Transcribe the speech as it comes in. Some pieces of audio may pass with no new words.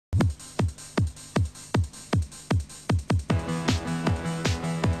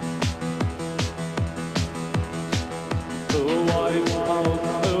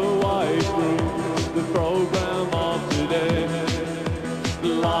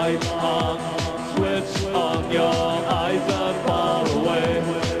light on, switch on, your eyes are far away.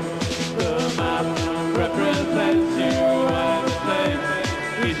 The map represents you and the place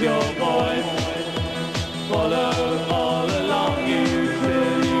is your voice. Follow all along you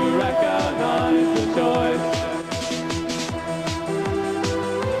till you recognize the choice.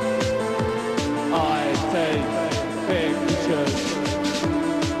 I take pictures,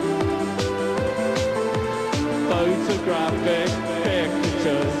 photographic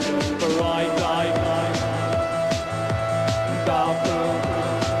pictures, bright light, dark room,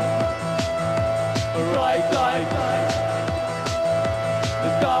 bright light,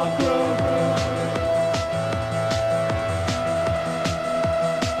 dark room.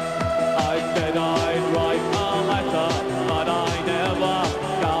 I said I'd write a letter, but I never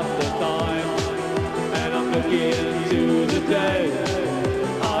got the time. And I'm looking into the day,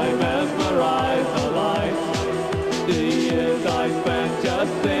 I mesmerize the light. The years I spent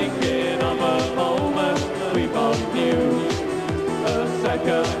just thinking of a moment we both knew. A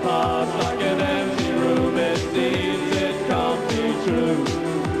second passed like an empty room, it seems it can't be true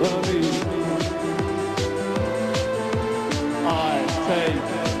for me. I take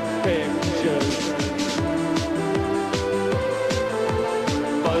pictures,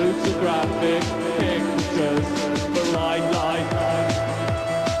 photographic pictures, bright light,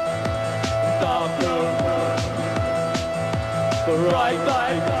 dark room, bright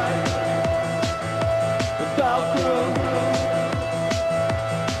light, dark room.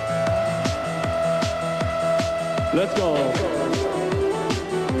 Let's go.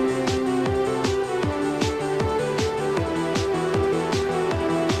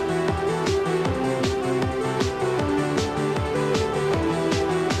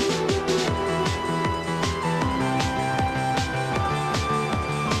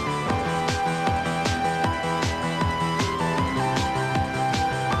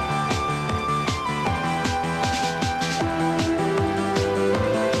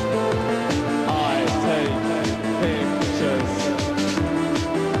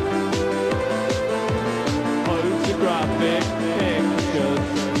 Photographic pictures,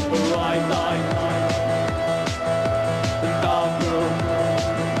 bright light, dark room,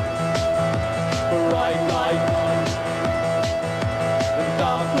 bright light,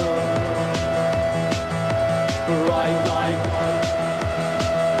 dark room, bright light,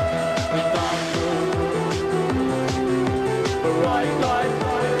 dark room, bright light,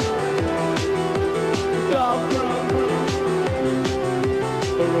 dark room,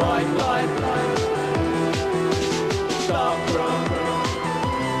 bright light. Dark room,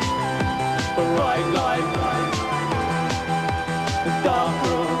 bright light, dark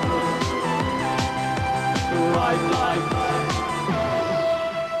room, bright light.